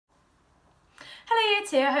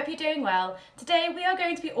Kids here, I hope you're doing well. Today we are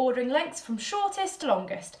going to be ordering lengths from shortest to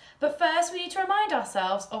longest, but first we need to remind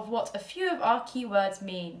ourselves of what a few of our keywords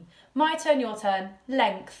mean. My turn, your turn.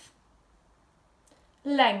 Length.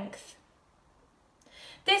 Length.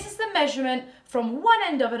 This is the measurement from one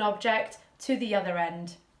end of an object to the other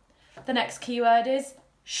end. The next keyword is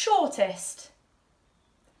shortest.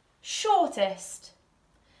 Shortest.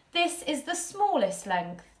 This is the smallest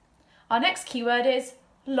length. Our next keyword is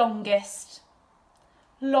longest.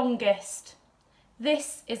 Longest.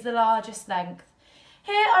 This is the largest length.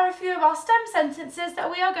 Here are a few of our STEM sentences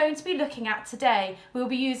that we are going to be looking at today. We'll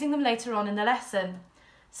be using them later on in the lesson.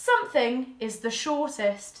 Something is the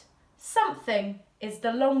shortest. Something is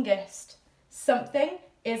the longest. Something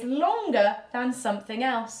is longer than something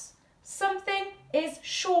else. Something is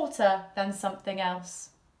shorter than something else.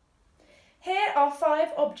 Here are 5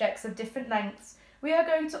 objects of different lengths. We are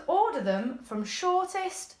going to order them from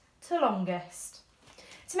shortest to longest.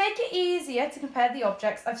 To make it easier to compare the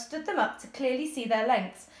objects, I've stood them up to clearly see their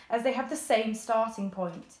lengths as they have the same starting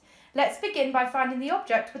point. Let's begin by finding the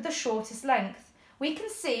object with the shortest length. We can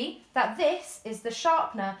see that this is the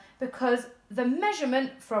sharpener because the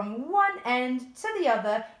measurement from one end to the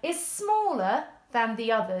other is smaller than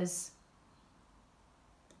the others.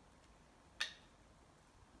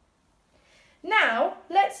 Now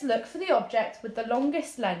let's look for the object with the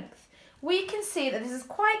longest length. We can see that this is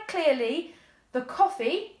quite clearly the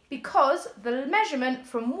coffee because the measurement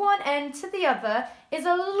from one end to the other is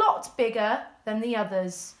a lot bigger than the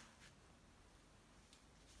others.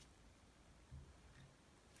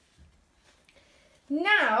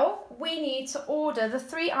 Now we need to order the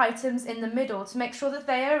 3 items in the middle to make sure that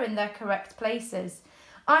they are in their correct places.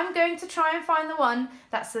 I'm going to try and find the one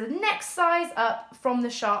that's the next size up from the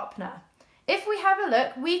sharpener. If we have a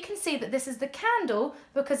look, we can see that this is the candle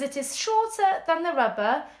because it is shorter than the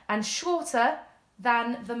rubber and shorter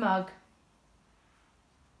than the mug.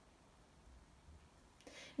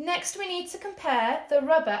 Next, we need to compare the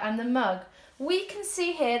rubber and the mug. We can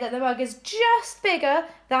see here that the mug is just bigger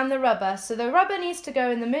than the rubber, so the rubber needs to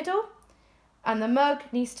go in the middle and the mug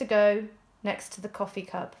needs to go next to the coffee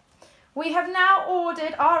cup. We have now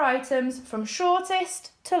ordered our items from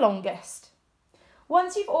shortest to longest.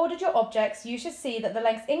 Once you've ordered your objects, you should see that the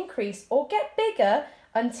lengths increase or get bigger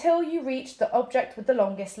until you reach the object with the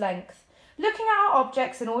longest length. Looking at our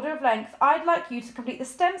objects in order of length, I'd like you to complete the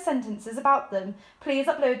STEM sentences about them. Please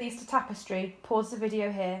upload these to Tapestry. Pause the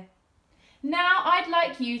video here. Now I'd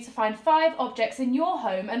like you to find 5 objects in your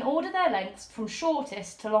home and order their lengths from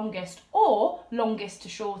shortest to longest or longest to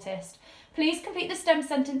shortest. Please complete the STEM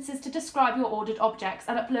sentences to describe your ordered objects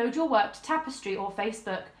and upload your work to Tapestry or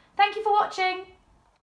Facebook. Thank you for watching.